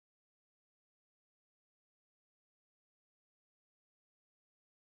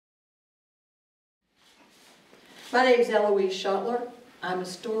My name's Ellouise Schoettler. I'm a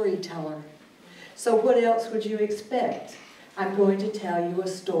storyteller. So what else would you expect? I'm going to tell you a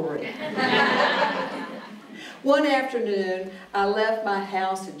story. One afternoon, I left my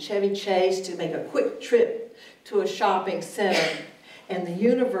house in Chevy Chase to make a quick trip to a shopping center, and the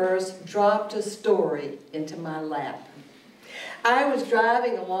universe dropped a story into my lap. I was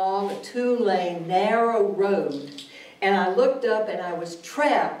driving along a two-lane narrow road, and I looked up and I was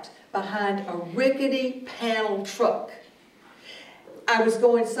trapped behind a rickety panel truck. I was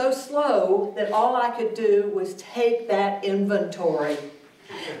going so slow that all I could do was take that inventory.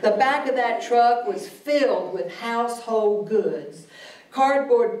 The back of that truck was filled with household goods,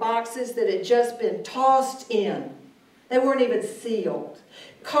 cardboard boxes that had just been tossed in. They weren't even sealed.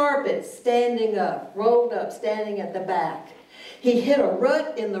 Carpets standing up, rolled up, standing at the back. He hit a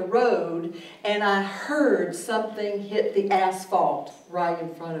rut in the road, and I heard something hit the asphalt right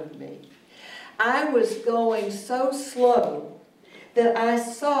in front of me. I was going so slow that I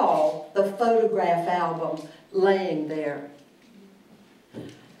saw the photograph album laying there.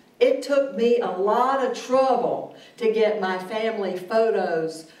 It took me a lot of trouble to get my family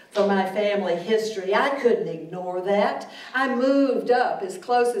photos for my family history. I couldn't ignore that. I moved up as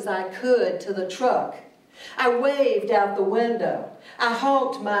close as I could to the truck. I waved out the window. I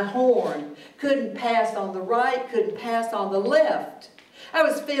honked my horn. Couldn't pass on the right, couldn't pass on the left. I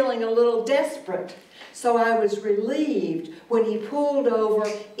was feeling a little desperate, so I was relieved when he pulled over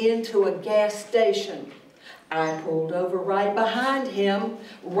into a gas station. I pulled over right behind him,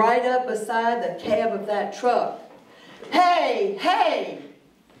 right up beside the cab of that truck. Hey, hey!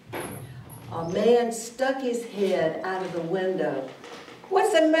 A man stuck his head out of the window.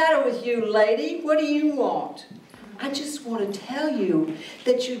 What's the matter with you, lady? What do you want? I just want to tell you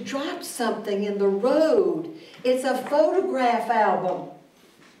that you dropped something in the road. It's a photograph album.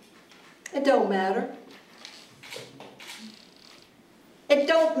 It don't matter. It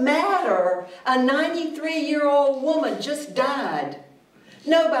don't matter. A 93-year-old woman just died.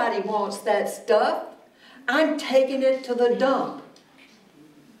 Nobody wants that stuff. I'm taking it to the dump.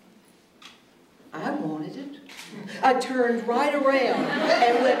 I wanted it. I turned right around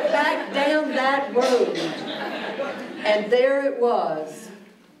and went back down that road. And there it was,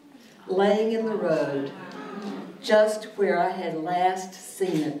 laying in the road, just where I had last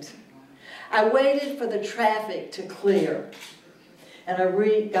seen it. I waited for the traffic to clear, and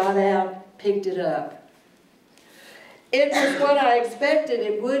I got out, picked it up. It was what I expected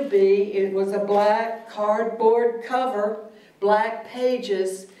it would be. It was a black cardboard cover, black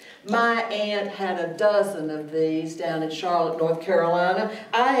pages. My aunt had a dozen of these down in Charlotte, North Carolina.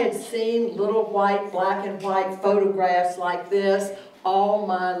 I had seen little white, black and white photographs like this all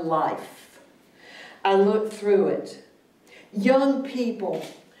my life. I looked through it. Young people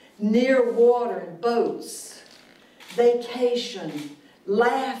near water in boats, vacation,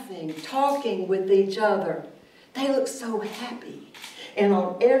 laughing, talking with each other. They look so happy. And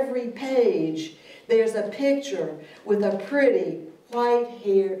on every page, there's a picture with a pretty,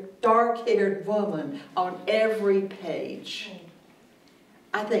 white-haired, dark-haired woman on every page.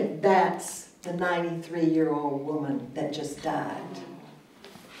 I think that's the 93-year-old woman that just died.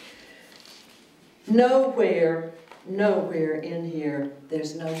 Nowhere in here,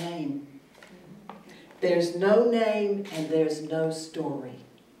 there's no name. There's no name and there's no story.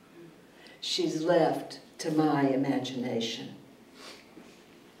 She's left to my imagination.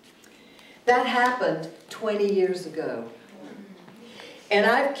 That happened 20 years ago. And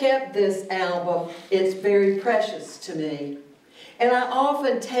I've kept this album. It's very precious to me. And I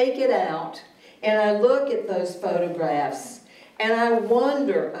often take it out and I look at those photographs and I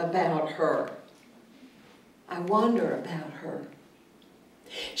wonder about her. I wonder about her.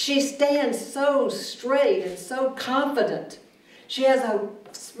 She stands so straight and so confident. She has a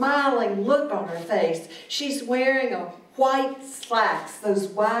smiling look on her face. She's wearing a white slacks, those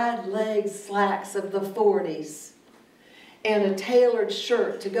wide-leg slacks of the 40s. And a tailored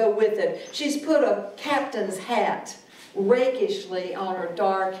shirt to go with it. She's put a captain's hat rakishly on her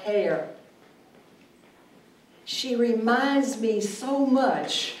dark hair. She reminds me so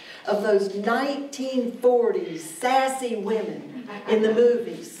much of those 1940s sassy women in the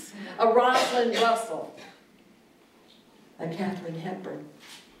movies. A Rosalind Russell, a Katharine Hepburn.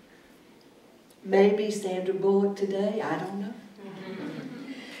 Maybe Sandra Bullock today, I don't know.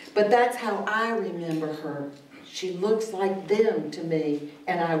 But that's how I remember her. She looks like them to me,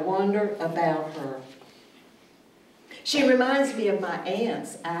 and I wonder about her. She reminds me of my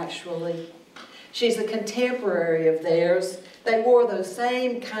aunts, actually. She's a contemporary of theirs. They wore those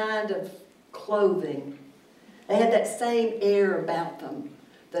same kind of clothing. They had that same air about them,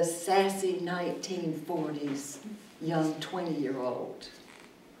 the sassy 1940s. young 20-year-old.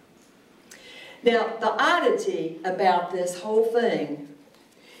 Now, the oddity about this whole thing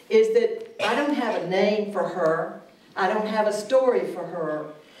is that I don't have a name for her. I don't have a story for her.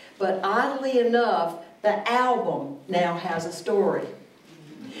 But oddly enough, the album now has a story.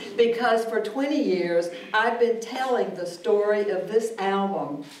 Because for 20 years, I've been telling the story of this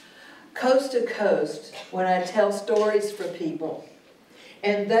album coast to coast when I tell stories for people.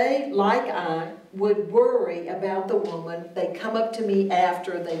 And they, like I, would worry about the woman. They'd come up to me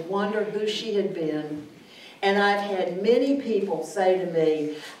after, they'd wonder who she had been. And I've had many people say to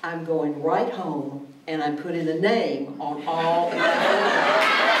me, I'm going right home and I'm putting a name on all of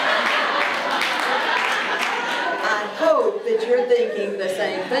that. I hope that you're thinking the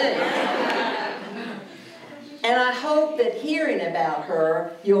same thing. And I hope that hearing about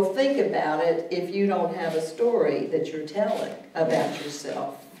her, you'll think about it if you don't have a story that you're telling about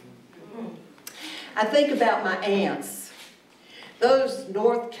yourself. I think about my aunts, those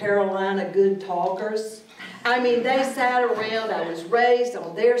North Carolina good talkers. I mean, they sat around, I was raised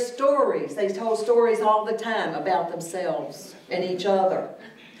on their stories. They told stories all the time about themselves and each other.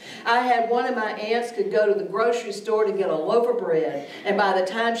 I had one of my aunts could go to the grocery store to get a loaf of bread, and by the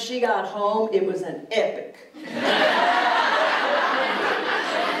time she got home, it was an epic.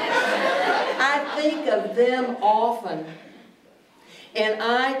 I think of them often, and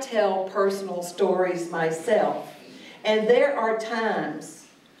I tell personal stories myself. And there are times,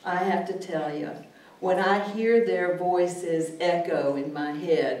 I have to tell you, when I hear their voices echo in my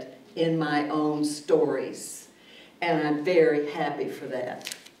head in my own stories. And I'm very happy for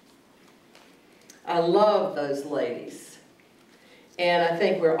that. I love those ladies. And I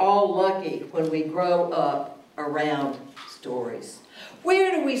think we're all lucky when we grow up around stories.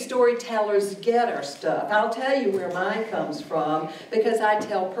 Where do we storytellers get our stuff? I'll tell you where mine comes from because I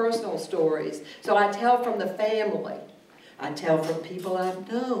tell personal stories. So I tell from the family. I tell from people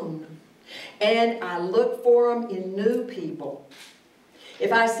I've known. And I look for them in new people.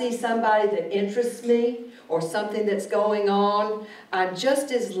 If I see somebody that interests me or something that's going on, I'm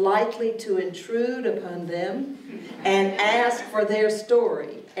just as likely to intrude upon them and ask for their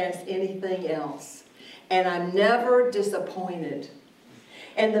story as anything else. And I'm never disappointed.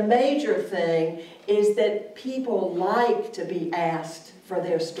 And the major thing is that people like to be asked for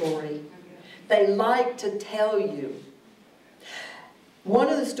their story. They like to tell you. One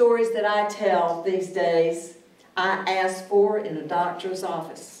of the stories that I tell these days, I asked for in a doctor's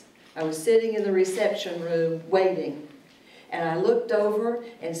office. I was sitting in the reception room waiting, and I looked over,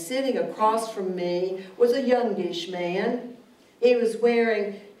 and sitting across from me was a youngish man. He was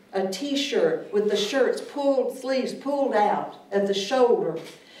wearing a t-shirt with the sleeves pulled out at the shoulder,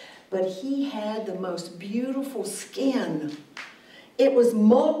 but he had the most beautiful skin. It was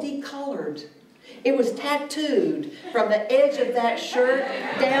multicolored. It was tattooed from the edge of that shirt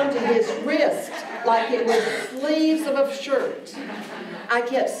down to his wrist, like it was sleeves of a shirt. I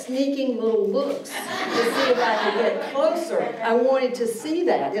kept sneaking little looks to see if I could get closer. I wanted to see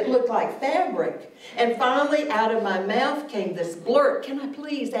that. It looked like fabric. And finally, out of my mouth came this blurt, "Can I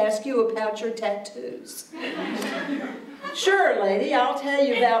please ask you about your tattoos?" "Sure, lady, I'll tell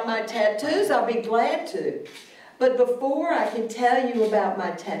you about my tattoos. I'll be glad to. But before I can tell you about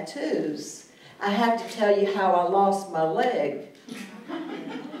my tattoos, I have to tell you how I lost my leg."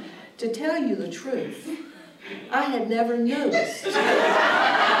 To tell you the truth, I had never noticed that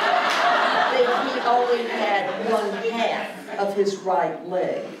he only had one half of his right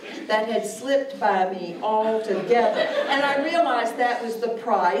leg. That had slipped by me altogether. And I realized that was the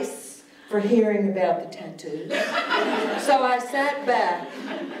price for hearing about the tattoos. So I sat back,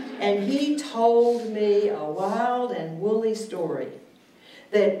 and he told me a wild and woolly story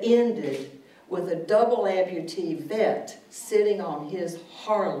that ended with a double amputee vet sitting on his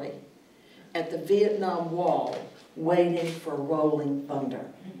Harley at the Vietnam Wall waiting for rolling thunder.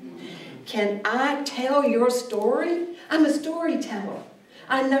 Can I tell your story? I'm a storyteller.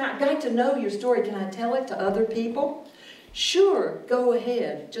 I got to know your story. Can I tell it to other people? Sure, go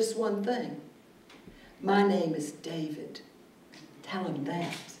ahead. Just one thing. My name is David. Tell him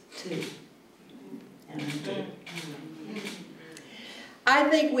that, too. And I did. I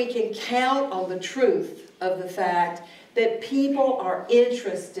think we can count on the truth of the fact that people are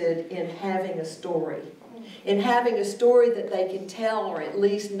interested in having a story that they can tell, or at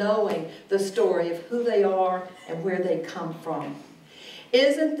least knowing the story of who they are and where they come from.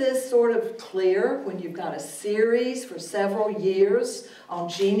 Isn't this sort of clear when you've got a series for several years on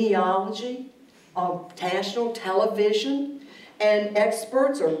genealogy, on national television, and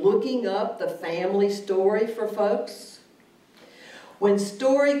experts are looking up the family story for folks? When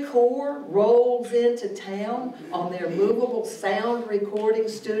StoryCorps rolls into town on their movable sound recording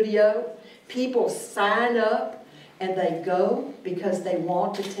studio, people sign up and they go because they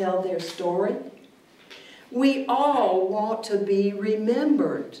want to tell their story. We all want to be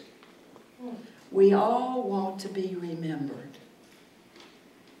remembered. We all want to be remembered.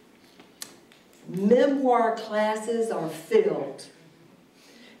 Memoir classes are filled.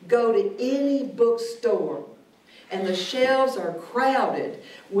 Go to any bookstore and the shelves are crowded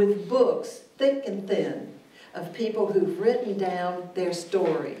with books, thick and thin, of people who've written down their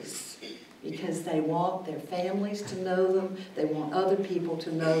stories because they want their families to know them, they want other people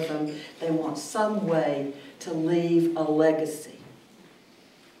to know them, they want some way to leave a legacy.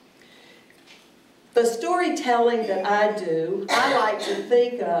 The storytelling that I do, I like to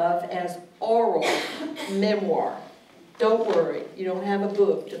think of as oral memoir. Don't worry, you don't have a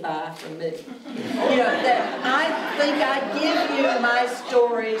book to buy from me. You know, that I think I give you my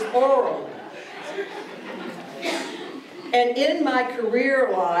stories orally. And in my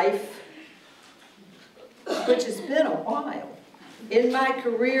career life, which has been a while, in my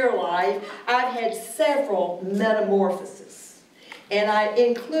career life, I've had several metamorphoses, and I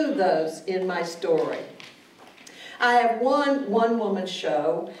include those in my story. I have one one-woman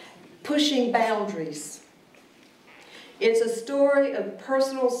show, Pushing Boundaries. It's a story of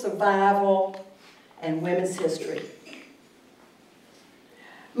personal survival and women's history.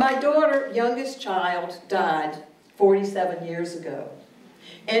 My daughter, youngest child, died 47 years ago.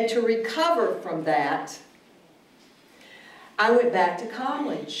 And to recover from that, I went back to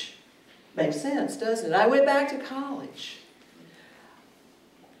college. Makes sense, doesn't it? I went back to college.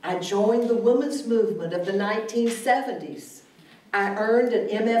 I joined the women's movement of the 1970s. I earned an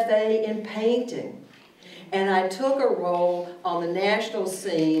MFA in painting. And I took a role on the national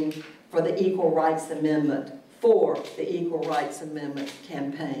scene for the Equal Rights Amendment, for the Equal Rights Amendment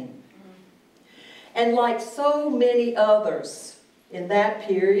campaign. And like so many others in that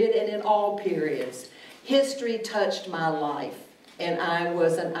period and in all periods, history touched my life, and I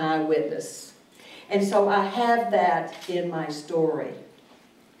was an eyewitness. And so I have that in my story.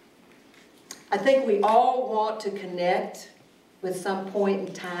 I think we all want to connect with some point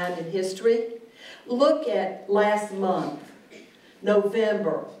in time in history. Look at last month,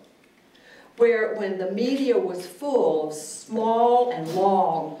 November, where when the media was full of small and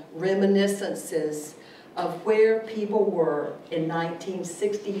long reminiscences of where people were in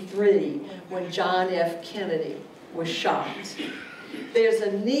 1963 when John F. Kennedy was shot. There's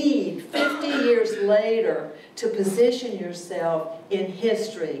a need 50 years later to position yourself in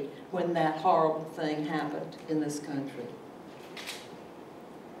history when that horrible thing happened in this country.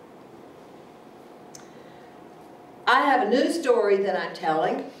 I have a new story that I'm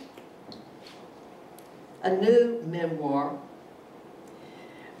telling, a new memoir.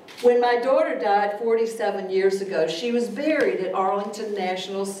 When my daughter died 47 years ago, she was buried at Arlington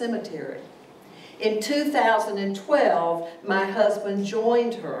National Cemetery. In 2012, my husband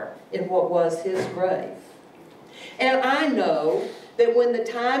joined her in what was his grave. And I know that when the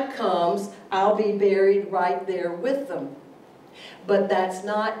time comes, I'll be buried right there with them. But that's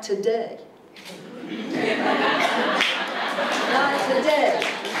not today. Not today.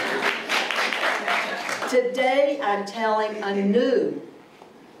 Today I'm telling a new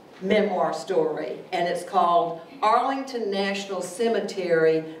memoir story, and it's called Arlington National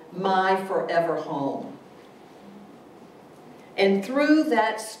Cemetery, My Forever Home. And through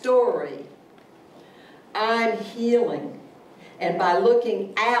that story, I'm healing. And by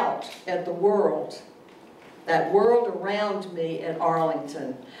looking out at the world, that world around me at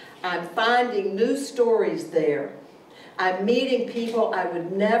Arlington, I'm finding new stories there. I'm meeting people I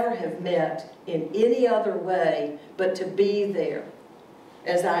would never have met in any other way but to be there,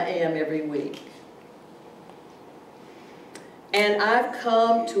 as I am every week. And I've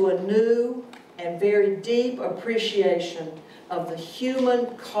come to a new and very deep appreciation of the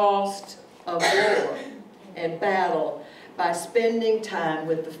human cost of war and battle by spending time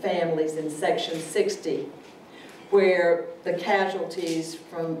with the families in Section 60, where the casualties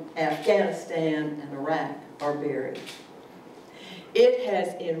from Afghanistan and Iraq are buried. It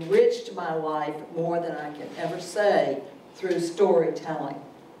has enriched my life more than I can ever say through storytelling.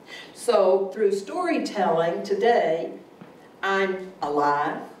 So through storytelling today, I'm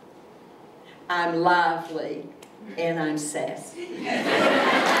alive, I'm lively, and I'm sassy.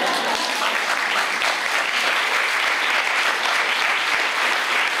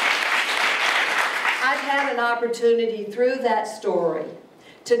 I've had an opportunity through that story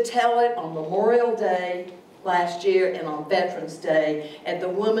to tell it on Memorial Day last year and on Veterans Day at the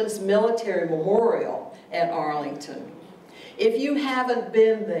Women's Military Memorial at Arlington. If you haven't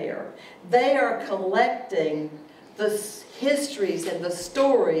been there, they are collecting the histories and the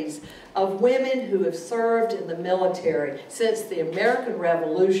stories of women who have served in the military since the American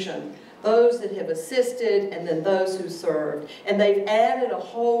Revolution, those that have assisted and then those who served. And they've added a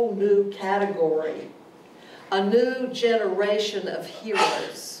whole new category, a new generation of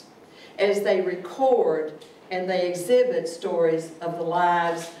heroes, as they record and they exhibit stories of the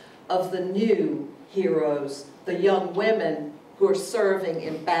lives of the new heroes, the young women who are serving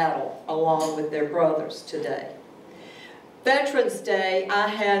in battle along with their brothers today. Veterans Day, I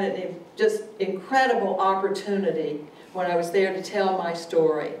had an just incredible opportunity when I was there to tell my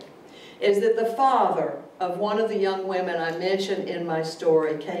story, is that the father of one of the young women I mentioned in my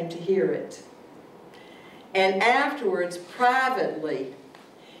story came to hear it. And afterwards, privately,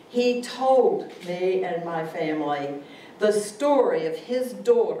 he told me and my family the story of his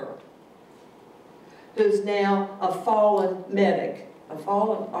daughter, who's now a fallen medic, a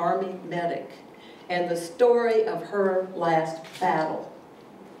fallen Army medic, and the story of her last battle.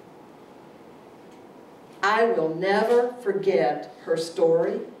 I will never forget her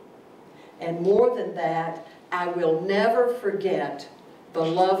story, and more than that, I will never forget the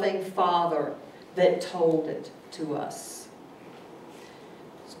loving father that told it to us.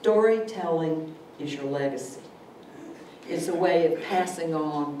 Storytelling is your legacy. It's a way of passing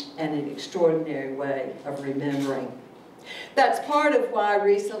on and an extraordinary way of remembering. That's part of why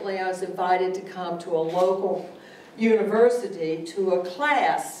recently I was invited to come to a local university to a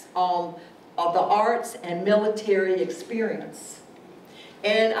class on the arts and military experience.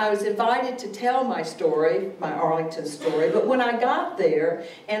 And I was invited to tell my story, my Arlington story, but when I got there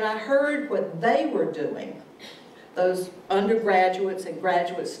and I heard what they were doing, those undergraduates and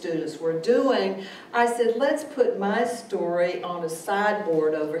graduate students were doing, I said, let's put my story on a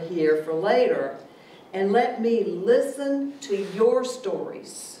sideboard over here for later, and let me listen to your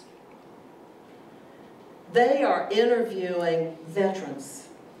stories. They are interviewing veterans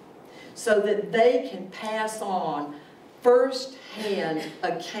so that they can pass on first-hand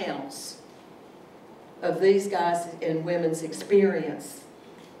accounts of these guys and women's experience.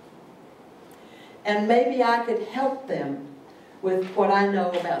 And maybe I could help them with what I know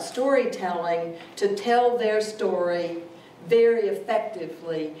about storytelling to tell their story very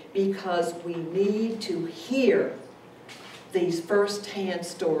effectively, because we need to hear these first-hand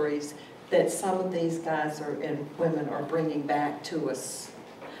stories that some of these guys and women are bringing back to us.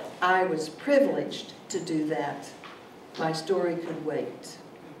 I was privileged to do that. My story could wait.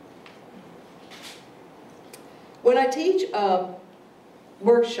 When I teach a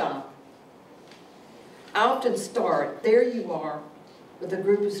workshop, I often start, there you are, with a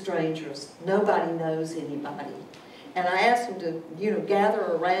group of strangers. Nobody knows anybody. And I ask them to, gather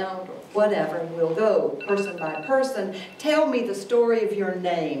around or whatever, and we'll go person by person. Tell me the story of your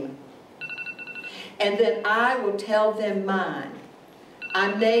name. And then I will tell them mine.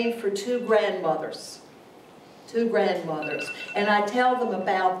 I'm named for two grandmothers. And I tell them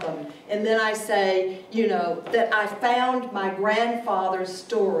about them. And then I say, that I found my grandfather's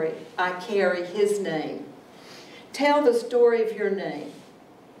story. I carry his name. Tell the story of your name.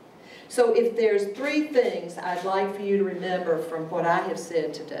 So if there's 3 things I'd like for you to remember from what I have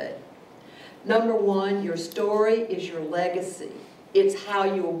said today. Number 1, your story is your legacy. It's how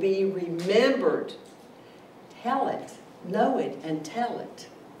you'll be remembered. Tell it, know it, and tell it.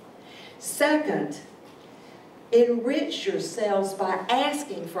 Second, enrich yourselves by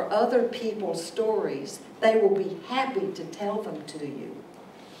asking for other people's stories. They will be happy to tell them to you.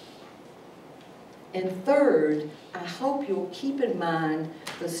 And third, I hope you'll keep in mind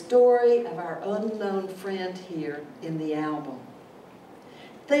the story of our unknown friend here in the album.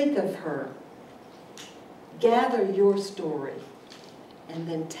 Think of her. Gather your story and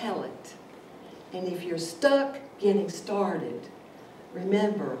then tell it. And if you're stuck getting started,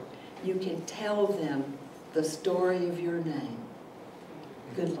 remember, you can tell them the story of your name.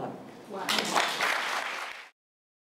 Good luck. Wow.